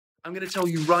I'm going to tell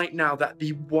you right now that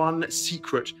the one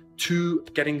secret to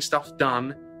getting stuff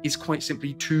done is quite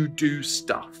simply to do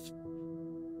stuff.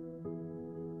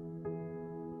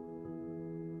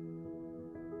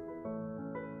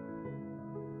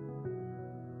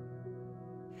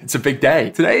 It's a big day.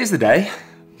 Today is the day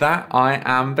that I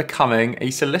am becoming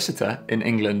a solicitor in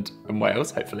England and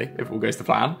Wales, hopefully, if all goes to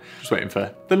plan. Just waiting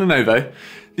for the Lenovo.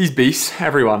 These beasts,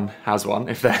 everyone has one.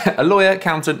 If they're a lawyer,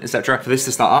 accountant, etc. For this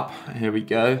to start up, here we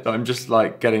go. So I'm just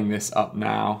like getting this up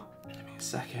now. Give me a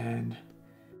second.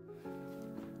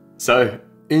 So,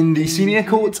 in the Senior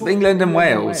Courts of England and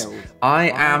Wales, I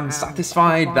am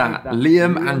satisfied that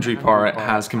Liam Andrew Porritt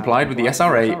has complied with the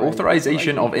SRA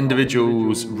Authorisation of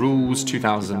Individuals Rules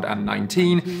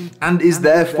 2019 and is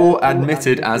therefore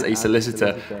admitted as a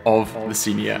solicitor of the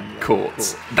Senior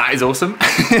Courts. That is awesome.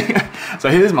 So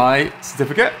here's my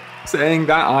certificate saying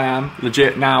that I am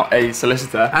legit now a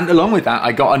solicitor. And along with that,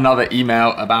 I got another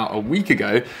email about a week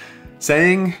ago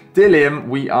saying, "Dear Liam,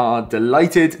 we are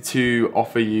delighted to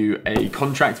offer you a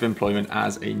contract of employment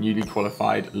as a newly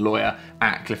qualified lawyer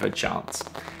at Clifford Chance."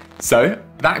 So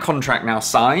that contract now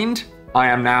signed. I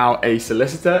am now a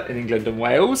solicitor in England and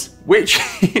Wales, which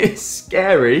is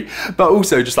scary, but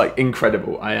also just like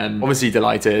incredible. I am obviously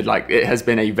delighted. Like, it has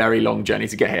been a very long journey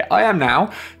to get here. I am now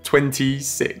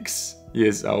 26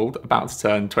 years old, about to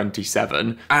turn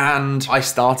 27, and I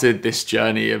started this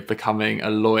journey of becoming a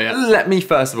lawyer. Let me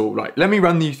first of all, let me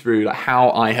run you through how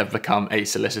I have become a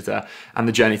solicitor and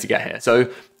the journey to get here. So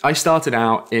I started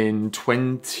out in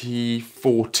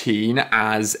 2014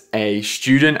 as a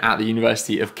student at the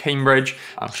University of Cambridge.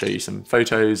 I'll show you some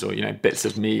photos or, bits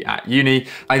of me at uni.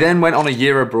 I then went on a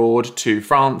year abroad to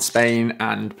France, Spain,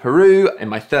 and Peru in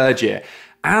my third year.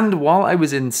 And while I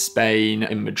was in Spain,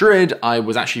 in Madrid, I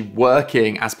was actually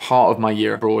working as part of my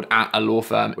year abroad at a law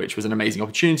firm, which was an amazing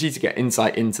opportunity to get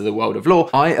insight into the world of law.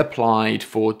 I applied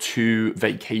for 2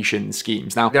 vacation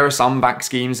schemes. Now, there are some VAC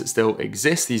schemes that still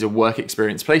exist. These are work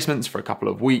experience placements for a couple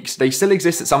of weeks. They still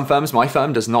exist at some firms. My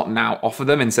firm does not now offer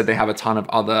them. Instead, they have a ton of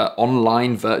other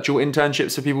online virtual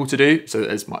internships for people to do, so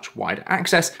there's much wider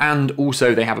access. And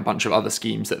also, they have a bunch of other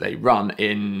schemes that they run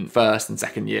in first and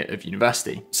second year of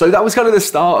university. So that was kind of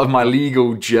the start of my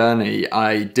legal journey.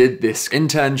 I did this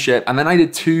internship and then I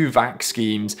did 2 VAC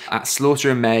schemes at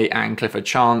Slaughter & May and Clifford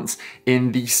Chance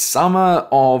in the summer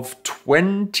of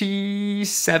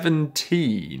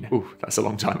 2017. Ooh, that's a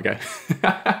long time ago.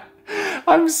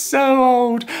 I'm so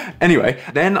old. Anyway,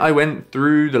 then I went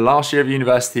through the last year of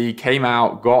university, came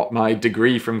out, got my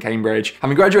degree from Cambridge.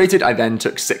 Having graduated, I then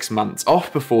took 6 months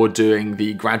off before doing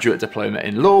the graduate diploma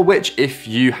in law, which, if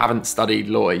you haven't studied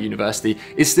law at university,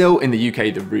 is still in the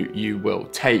UK the route you will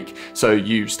take. So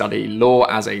you study law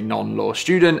as a non-law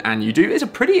student, and it's a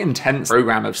pretty intense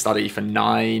program of study for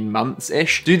 9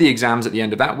 months-ish. Do the exams at the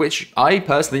end of that, which I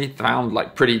personally found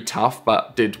pretty tough,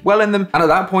 but did well in them. And at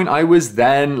that point, I was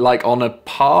then on a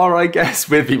par, I guess,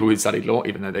 with people who studied law,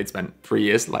 even though they'd spent 3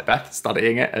 years, like Beth,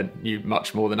 studying it and knew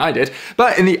much more than I did.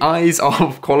 But in the eyes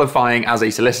of qualifying as a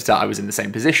solicitor, I was in the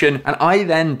same position. And I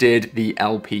then did the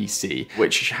LPC,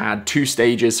 which had 2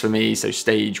 stages for me. So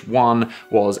stage 1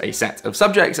 was a set of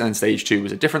subjects, and then stage 2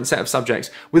 was a different set of subjects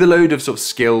with a load of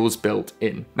skills built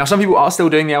in. Now, some people are still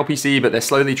doing the LPC, but they're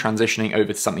slowly transitioning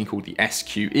over to something called the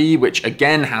SQE, which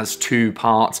again has 2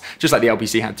 parts, just like the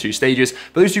LPC had 2 stages.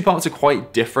 But those 2 parts are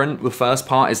quite different. The first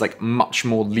part is much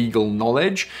more legal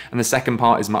knowledge, and the second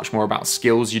part is much more about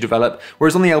skills you develop,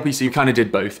 whereas on the LPC, we kind of did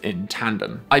both in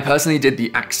tandem. I personally did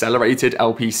the accelerated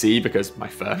LPC because my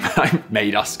firm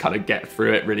made us kind of get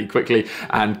through it really quickly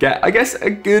and get, I guess, a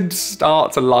good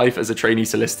start to life as a trainee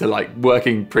solicitor,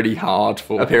 working pretty hard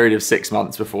for a period of 6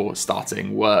 months before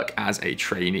starting work as a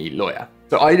trainee lawyer.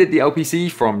 So I did the LPC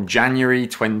from January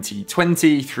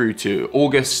 2020 through to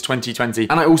August 2020.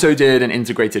 And I also did an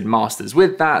integrated master's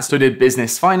with that. So I did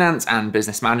business finance and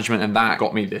business management, and that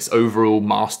got me this overall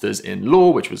master's in law,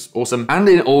 which was awesome. And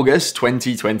in August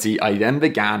 2020, I then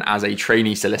began as a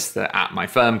trainee solicitor at my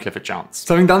firm, Clifford Chance.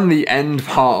 So having done the end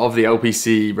part of the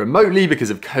LPC remotely because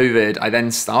of COVID, I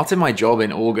then started my job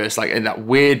in August, in that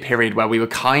weird period where we were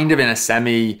kind of in a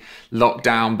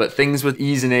semi-lockdown, but things were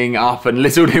easing up, and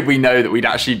little did we know that we'd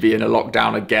actually be in a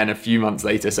lockdown again a few months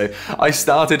later. So I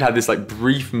had this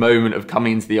brief moment of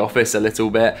coming into the office a little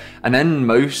bit, and then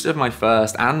most of my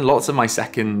first and lots of my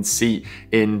second seat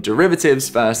in derivatives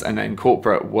first and then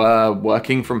corporate were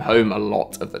working from home a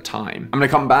lot of the time. I'm gonna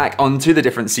come back onto the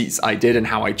different seats I did and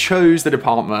how I chose the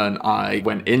department I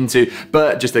went into,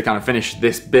 but just to kind of finish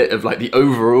this bit of the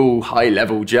overall high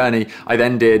level journey, I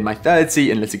then did my 3rd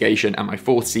seat in litigation and my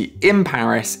 4th seat in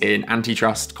Paris in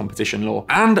antitrust competition law.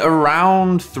 And around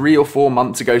around 3 or 4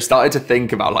 months ago, started to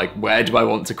think about like, where do I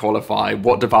want to qualify?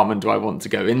 What department do I want to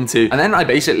go into? And then I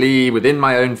basically, within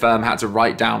my own firm, had to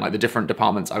write down like the different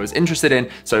departments I was interested in.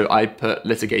 So I put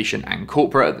litigation and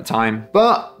corporate at the time.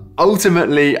 But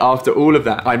ultimately, after all of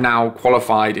that, I'm now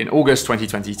qualified in August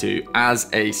 2022 as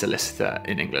a solicitor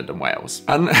in England and Wales.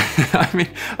 And I mean,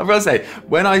 I've got to say,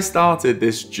 when I started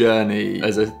this journey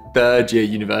as a third-year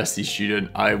university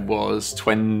student, I was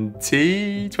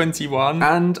 21,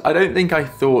 and I don't think I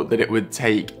thought that it would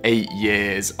take 8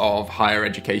 years of higher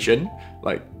education,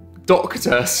 like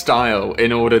doctor style,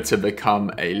 in order to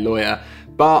become a lawyer.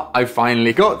 But I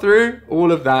finally got through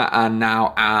all of that and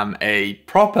now am a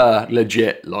proper,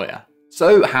 legit lawyer.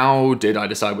 So how did I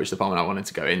decide which department I wanted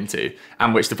to go into,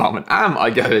 and which department am I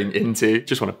going into?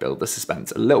 Just want to build the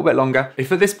suspense a little bit longer.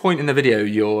 If at this point in the video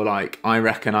you're like, I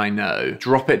reckon I know,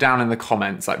 drop it down in the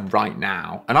comments like right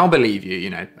now, and I'll believe you, you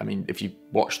know. I mean, if you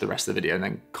watch the rest of the video and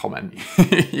then comment,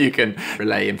 you can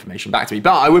relay information back to me.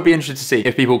 But I would be interested to see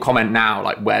if people comment now,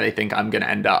 like where they think I'm gonna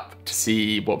end up, to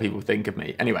see what people think of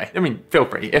me. Anyway, I mean, feel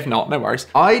free. If not, no worries.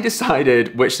 I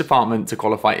decided which department to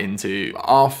qualify into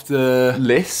after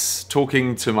lists,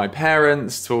 talking to my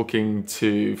parents, talking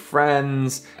to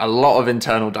friends, a lot of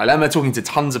internal dilemma, talking to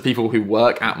tons of people who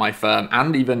work at my firm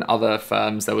and even other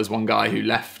firms. There was one guy who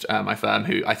left my firm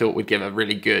who I thought would give a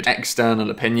really good external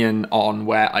opinion on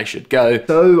where I should go.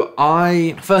 So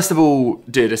I, first of all,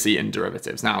 did a seat in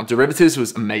derivatives. Now, derivatives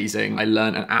was amazing. I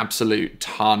learned an absolute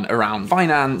ton around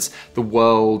finance, the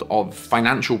world of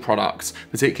financial products.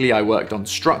 Particularly, I worked on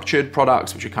structured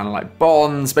products, which are kind of like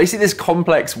bonds. Basically, this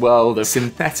complex world of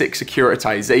synthetic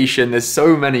securitization. There's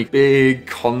so many big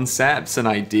concepts and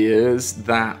ideas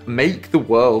that make the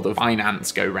world of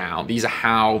finance go round. These are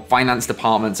how finance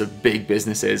departments of big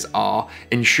businesses are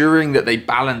ensuring that they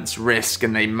balance risk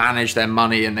and they manage their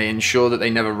money and they ensure that they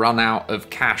never run out of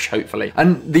cash, hopefully.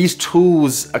 And these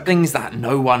tools are things that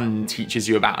no one teaches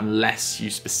you about unless you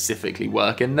specifically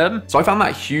work in them. So I found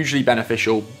that hugely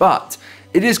beneficial, but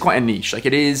it is quite a niche. Like,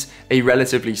 it is a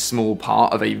relatively small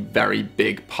part of a very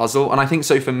big puzzle. And I think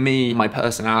so for me, my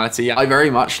personality, I very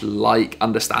much like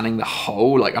understanding the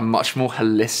whole, like a much more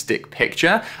holistic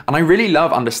picture. And I really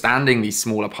love understanding these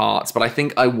smaller parts, but I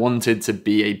think I wanted to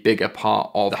be a bigger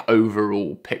part of the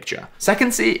overall picture.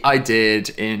 Second seat I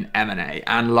did in M&A,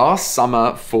 and last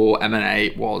summer for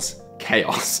M&A was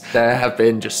chaos. There have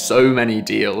been just so many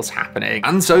deals happening,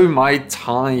 and so my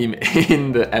time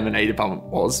in the M&A department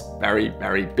was very,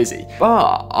 very busy.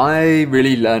 But I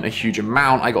really learned a huge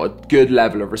amount. I got a good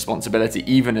level of responsibility,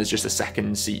 even as just a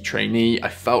second seat trainee. I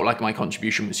felt like my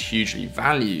contribution was hugely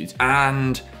valued,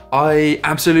 and I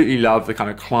absolutely love the kind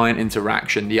of client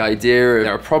interaction, the idea of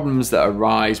there are problems that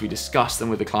arise, we discuss them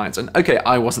with the clients. And okay,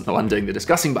 I wasn't the one doing the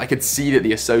discussing, but I could see that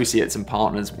the associates and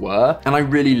partners were. And I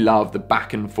really love the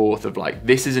back and forth of like,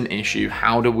 this is an issue,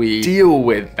 how do we deal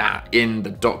with that in the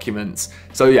documents?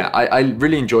 So yeah, I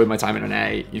really enjoyed my time in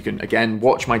M&A. You can, again,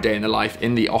 watch my day in the life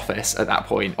in the office at that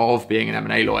point of being an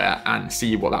M&A lawyer and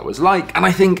see what that was like. And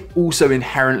I think also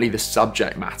inherently the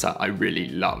subject matter I really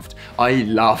loved. I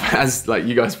love, as like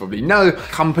you guys probably know,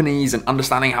 companies and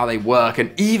understanding how they work,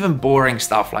 and even boring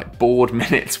stuff like board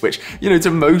minutes, which, you know, to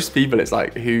most people it's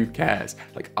like, who cares?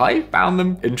 Like, I found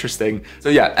them interesting. So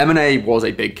yeah, M&A was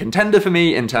a big contender for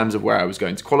me in terms of where I was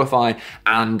going to qualify,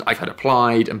 and I had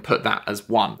applied and put that as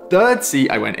one. Third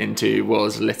seat I went into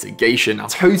was litigation. A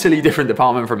totally different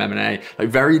department from M&A, like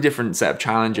very different set of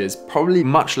challenges, probably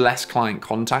much less client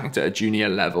contact at a junior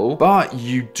level, but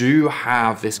you do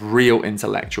have this real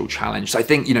intellectual challenge. So I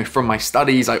think, you know, from my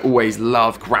studies, I always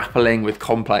loved grappling with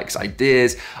complex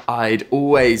ideas. I'd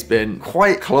always been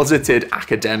quite closeted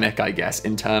academic, I guess,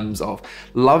 in terms of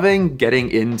loving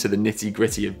getting into the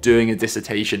nitty-gritty of doing a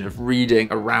dissertation, of reading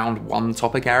around one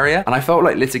topic area. And I felt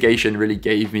like litigation really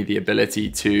gave me the ability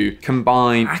to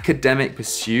combine academic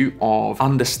pursuit of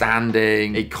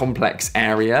understanding a complex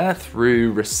area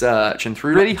through research and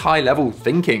through really high-level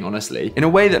thinking, honestly, in a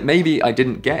way that maybe I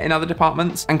didn't get in other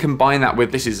departments, and combine that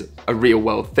with, this is a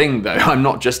real-world thing though. I'm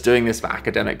not just doing this for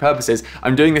academic purposes.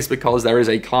 I'm doing this because there is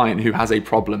a client who has a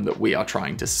problem that we are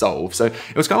trying to solve. So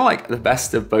it was kind of like the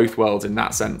best of both worlds in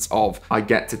that sense of, I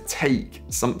get to take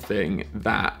something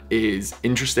that is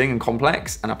interesting and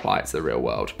complex and apply it to the real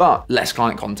world, but less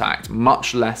client contact,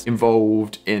 much less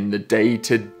involved in the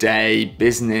day-to-day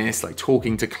business, like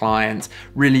talking to clients,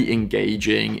 really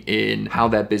engaging in how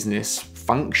their business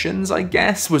functions, I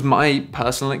guess, was my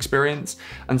personal experience.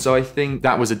 And so I think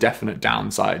that was a definite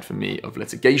downside for me of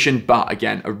litigation, but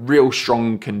again, a real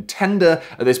strong contender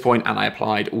at this point, and I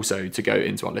applied also to go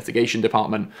into our litigation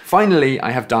department. Finally,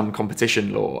 I have done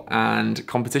competition law, and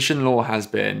competition law has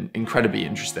been incredibly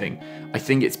interesting. I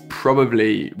think it's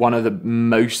probably one of the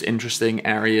most interesting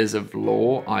areas of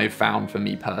law I've found for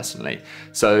me personally.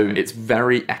 So it's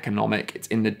very economic. It's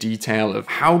in the detail of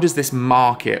how does this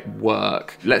market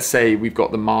work? Let's say we've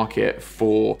got the market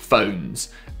for phones,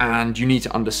 and you need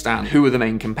to understand who are the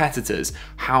main competitors.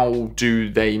 How do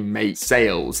they make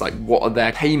sales? Like, what are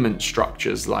their payment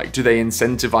structures like? Do they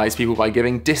incentivize people by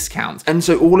giving discounts? And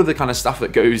so all of the kind of stuff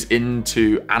that goes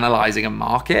into analyzing a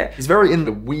market is very in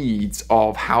the weeds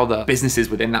of how the businesses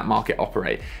within that market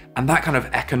operate. And that kind of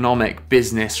economic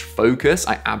business focus,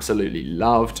 I absolutely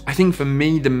loved. I think for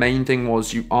me, the main thing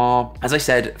was you are, as I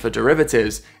said, for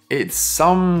derivatives, it's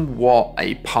somewhat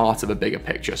a part of a bigger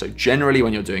picture. So generally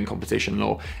when you're doing competition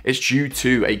law, it's due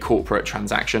to a corporate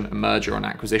transaction, a merger or an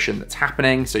acquisition that's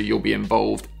happening. So you'll be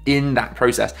involved in that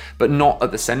process, but not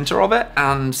at the center of it.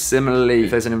 And similarly,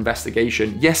 if there's an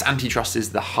investigation, yes, antitrust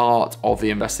is the heart of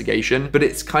the investigation, but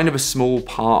it's kind of a small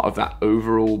part of that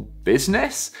overall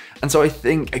business. And so I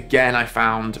think, again, I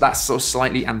found that sort of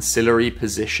slightly ancillary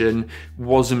position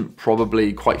wasn't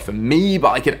probably quite for me, but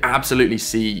I could absolutely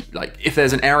see, like, if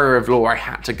there's an area of law I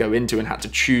had to go into and had to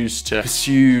choose to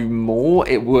pursue more,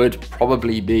 it would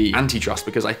probably be antitrust,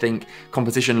 because I think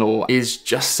competition law is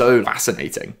just so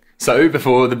fascinating. So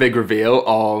before the big reveal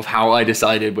of how I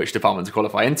decided which department to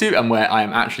qualify into and where I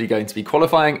am actually going to be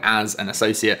qualifying as an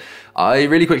associate, I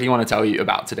really quickly want to tell you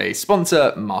about today's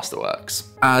sponsor, Masterworks.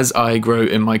 As I grow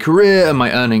in my career and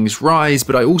my earnings rise,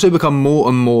 but I also become more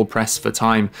and more pressed for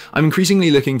time, I'm increasingly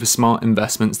looking for smart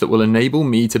investments that will enable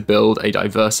me to build a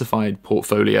diversified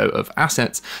portfolio of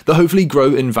assets that hopefully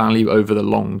grow in value over the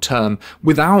long term,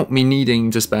 without me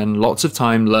needing to spend lots of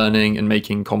time learning and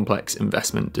making complex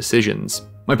investment decisions.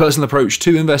 My personal approach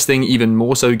to investing, even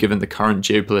more so given the current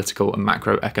geopolitical and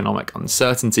macroeconomic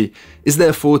uncertainty, is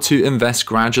therefore to invest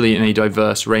gradually in a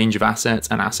diverse range of assets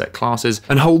and asset classes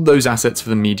and hold those assets for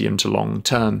the medium to long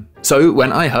term. So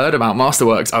when I heard about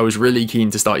Masterworks, I was really keen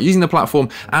to start using the platform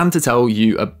and to tell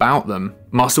you about them.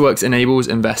 Masterworks enables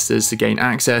investors to gain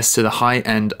access to the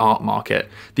high-end art market.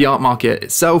 The art market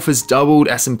itself has doubled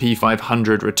S&P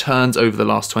 500 returns over the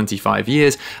last 25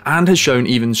 years and has shown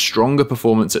even stronger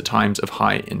performance at times of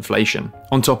high inflation.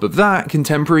 On top of that,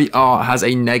 contemporary art has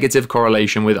a negative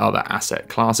correlation with other asset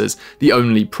classes. The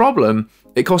only problem,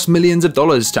 it costs millions of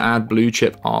dollars to add blue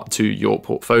chip art to your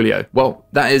portfolio. Well,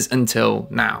 that is until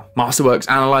now.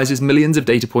 Masterworks analyzes millions of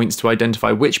data points to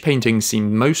identify which paintings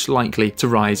seem most likely to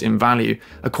rise in value,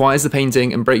 acquires the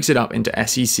painting and breaks it up into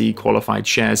SEC qualified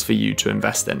shares for you to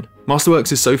invest in. Masterworks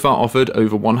has so far offered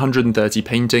over 130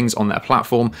 paintings on their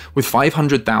platform with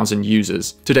 500,000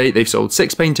 users. To date, they've sold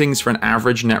 6 paintings for an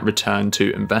average net return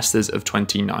to investors of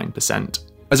 29%.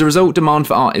 As a result, demand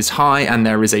for art is high and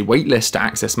there is a waitlist to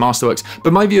access Masterworks,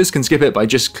 but my viewers can skip it by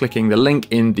just clicking the link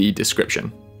in the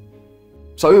description.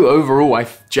 So overall, I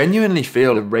genuinely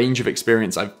feel the range of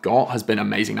experience I've got has been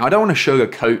amazing. Now, I don't want to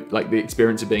sugarcoat like the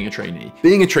experience of being a trainee.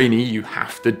 Being a trainee, you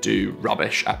have to do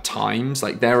rubbish at times.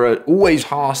 Like, there are always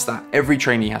tasks that every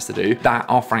trainee has to do that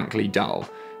are frankly dull.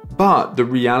 But the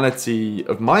reality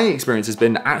of my experience has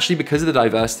been actually, because of the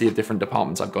diversity of different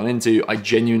departments I've gone into, I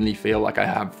genuinely feel like I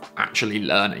have actually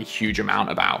learned a huge amount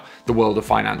about the world of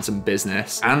finance and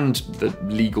business and the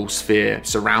legal sphere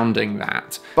surrounding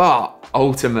that. But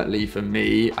ultimately for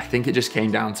me, I think it just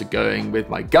came down to going with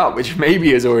my gut, which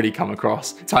maybe has already come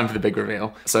across. Time for the big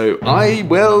reveal. So I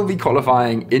will be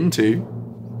qualifying into,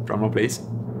 drumroll please,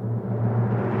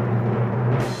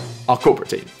 our corporate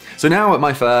team. So now at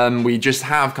my firm, we just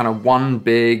have kind of one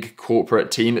big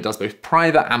corporate team that does both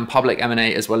private and public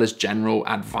M&A, as well as general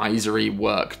advisory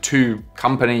work to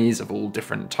companies of all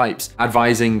different types,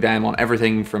 advising them on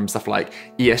everything from stuff like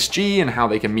ESG and how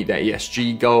they can meet their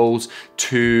ESG goals,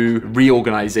 to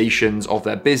reorganizations of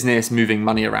their business, moving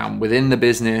money around within the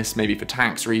business, maybe for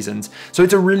tax reasons. So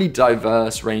it's a really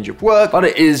diverse range of work, but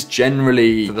it is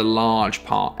generally, for the large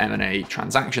part, M&A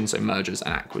transactions, so mergers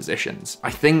and acquisitions. I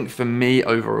think for me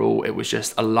overall, it was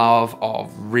just a love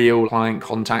of real client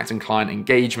contact and client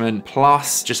engagement,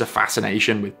 plus just a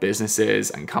fascination with businesses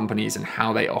and companies and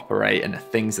how they operate and the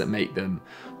things that make them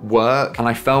work. And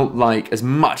I felt like, as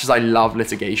much as I love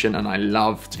litigation and I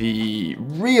loved the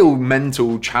real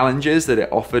mental challenges that it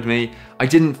offered me, I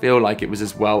didn't feel like it was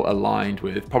as well aligned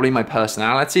with probably my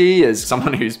personality as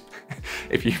someone who's,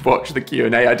 if you've watched the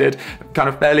Q&A I did, kind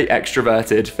of fairly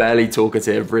extroverted, fairly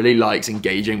talkative, really likes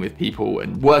engaging with people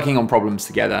and working on problems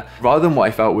together. solicitor, rather than what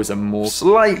I felt was a more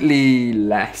slightly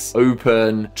less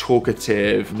open,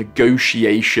 talkative,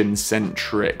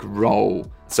 negotiation-centric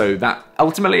role. So that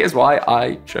ultimately is why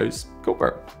I chose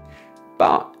corporate.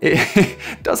 But it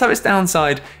does have its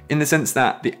downside in the sense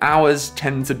that the hours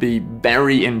tend to be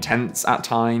very intense at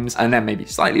times, and then maybe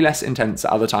slightly less intense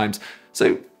at other times.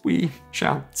 So we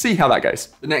shall see how that goes.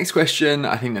 The next question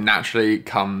I think that naturally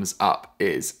comes up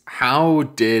is, how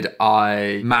did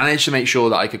I manage to make sure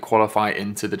that I could qualify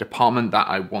into the department that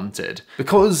I wanted?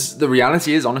 Because the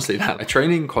reality is honestly that a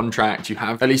training contract you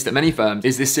have, at least at many firms,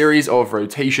 is this series of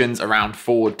rotations around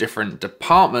 4 different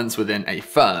departments within a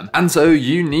firm. And so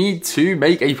you need to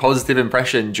make a positive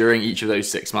impression during each of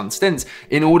those 6-month stints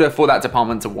in order for that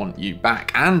department to want you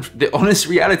back. And the honest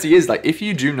reality is, like, if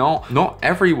you do not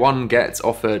everyone gets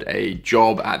offered a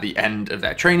job at the end of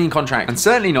their training contract, and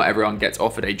certainly not everyone gets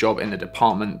offered a job in the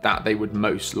department that they would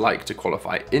most like to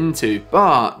qualify into.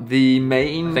 But the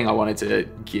main thing I wanted to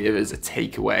give as a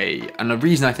takeaway, and the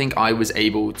reason I think I was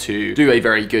able to do a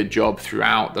very good job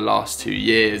throughout the last 2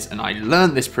 years, and I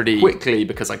learned this pretty quickly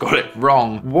because I got it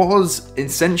wrong, was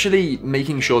essentially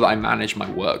making sure that I managed my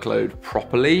workload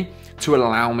properly to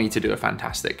allow me to do a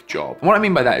fantastic job. And what I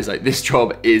mean by that is, like, this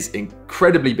job is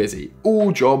incredibly busy.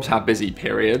 All jobs have busy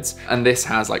periods, and this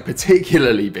has like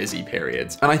particularly busy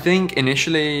periods. And I think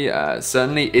initially,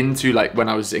 certainly into like when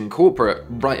I was in corporate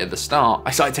right at the start,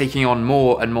 I started taking on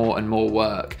more and more and more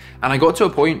work. And I got to a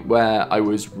point where I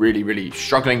was really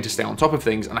struggling to stay on top of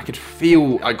things, and I could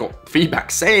feel, I got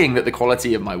feedback saying that the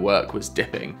quality of my work was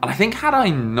dipping. And I think had I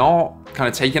not kind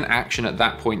of taken action at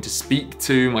that point to speak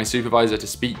to my supervisor, to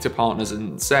speak to partners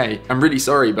and say, I'm really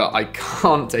sorry, but I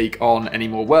can't take on any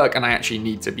more work and I actually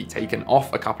need to be taken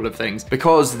off a couple of things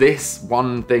because this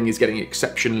one thing is getting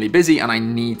exceptionally busy and I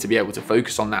need to be able to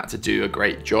focus on that to do a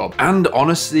great job. And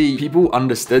honestly, people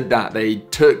understood that. They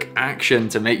took action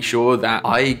to make sure that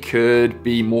I could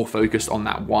be more focused on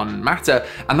that one matter.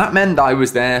 And that meant that I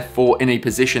was therefore in a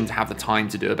position to have the time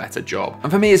to do a better job.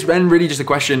 And for me, it's then really just a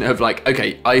question of like,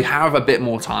 okay, I have a bit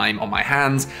more time on my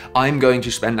hands. I'm going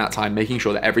to spend that time making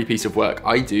sure that every piece of work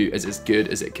I do is as good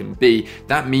as it can be.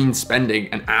 That means spending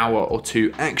an hour or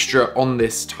two extra on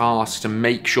this task to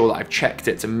make sure that I've checked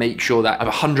it, to make sure that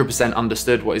I've 100%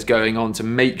 understood what is going on, to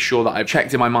make sure that I've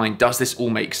checked in my mind, does this all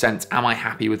make sense? Am I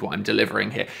happy with what I'm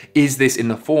delivering here? Is this in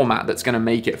the format that's going to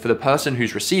make it for the person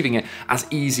who's receiving it as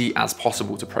easy as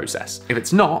possible to process? If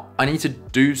it's not, I need to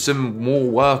do some more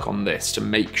work on this to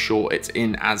make sure it's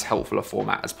in as helpful a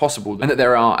format as possible and that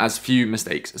there are as few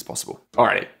mistakes as possible.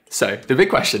 Alrighty. So the big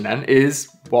question then is,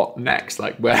 what next?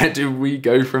 Like, where do we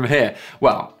go from here?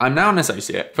 Well, I'm now an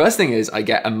associate. First thing is I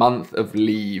get a month of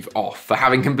leave off for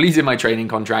having completed my training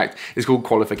contract. It's called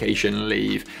qualification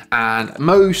leave. And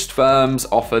most firms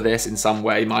offer this in some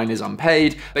way. Mine is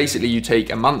unpaid. Basically, you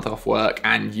take a month off work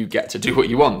and you get to do what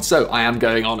you want. So I am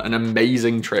going on an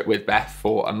amazing trip with Beth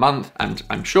for a month, and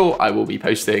I'm sure I will be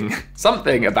posting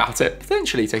something about it,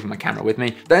 potentially taking my camera with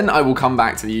me. Then I will come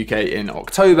back to the UK in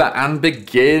October and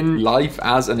begin life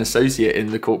as an associate in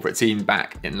the corporate team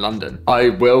back in London. I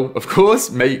will, of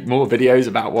course, make more videos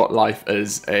about what life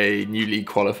as a newly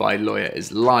qualified lawyer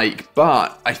is like,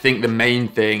 but I think the main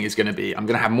thing is going to be I'm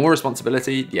going to have more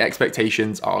responsibility. The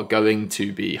expectations are going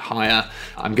to be higher.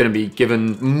 I'm going to be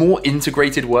given more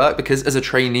integrated work because as a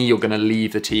trainee, you're going to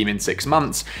leave the team in 6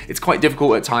 months. It's quite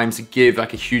difficult at times to give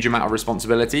like a huge amount of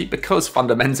responsibility because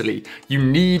fundamentally you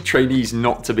need trainees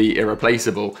not to be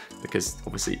irreplaceable, because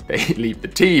obviously they leave the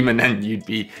team and then you'd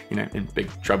be, you know, in big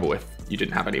trouble if you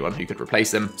didn't have anyone who could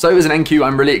replace them. So as an NQ,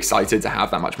 I'm really excited to have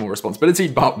that much more responsibility,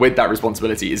 but with that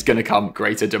responsibility is going to come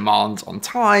greater demands on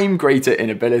time, greater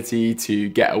inability to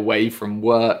get away from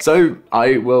work. So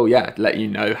I will, let you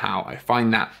know how I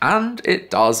find that. And it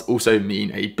does also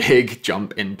mean a big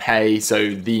jump in pay.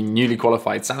 So the newly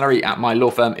qualified salary at my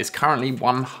law firm is currently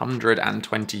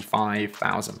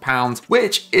 £125,000,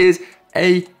 which is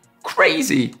a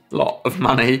crazy lot of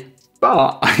money.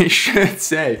 But I should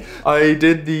say, I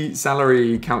did the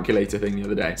salary calculator thing the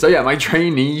other day. So yeah, my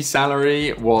trainee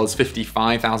salary was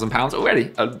 £55,000,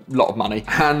 already a lot of money.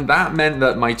 And that meant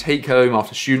that my take home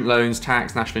after student loans,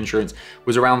 tax, national insurance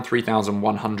was around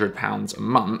 £3,100 a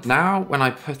month. Now, when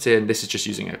I put in, this is just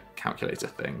using a calculator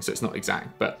thing, so it's not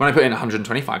exact, but when I put in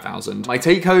 125,000, my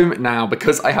take home now,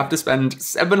 because I have to spend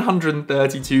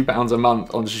 £732 a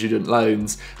month on student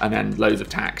loans and then loads of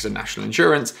tax and national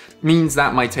insurance, means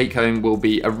that my take home will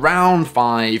be around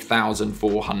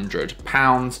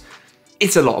 £5,400.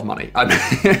 it's a lot of money.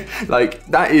 Like,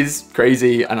 that is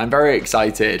crazy, and I'm very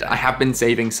excited. I have been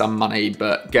saving some money,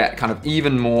 but get kind of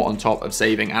even more on top of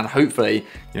saving, and hopefully,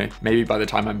 you know, maybe by the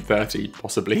time I'm 30,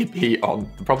 possibly be on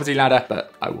the property ladder.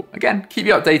 But I will, again, keep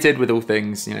you updated with all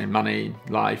things, you know, money,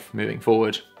 life, moving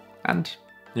forward, and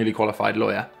newly qualified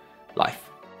lawyer life.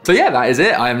 So yeah, that is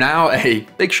it. I am now a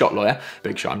big shot lawyer.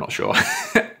 Big shot, I'm not sure.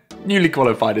 Newly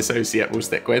qualified associate we'll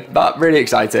stick with, but really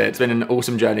excited. It's been an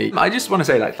awesome journey. I just want to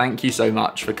say, like, thank you so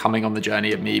much for coming on the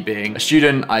journey of me being a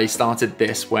student. I started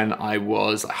this when I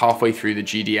was halfway through the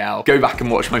GDL. Go back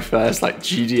and watch my first like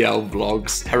GDL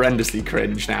vlogs. Horrendously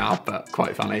cringe now, but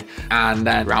quite funny. And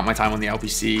then throughout my time on the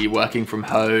LPC, working from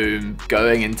home,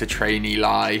 going into trainee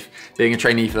life, being a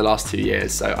trainee for the last 2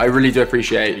 years. So I really do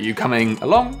appreciate you coming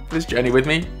along this journey with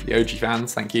me, the OG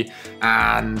fans, thank you.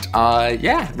 And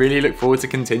yeah, really look forward to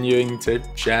continuing to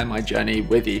share my journey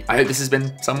with you. I hope this has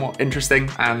been somewhat interesting,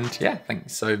 and yeah,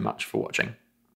 thanks so much for watching.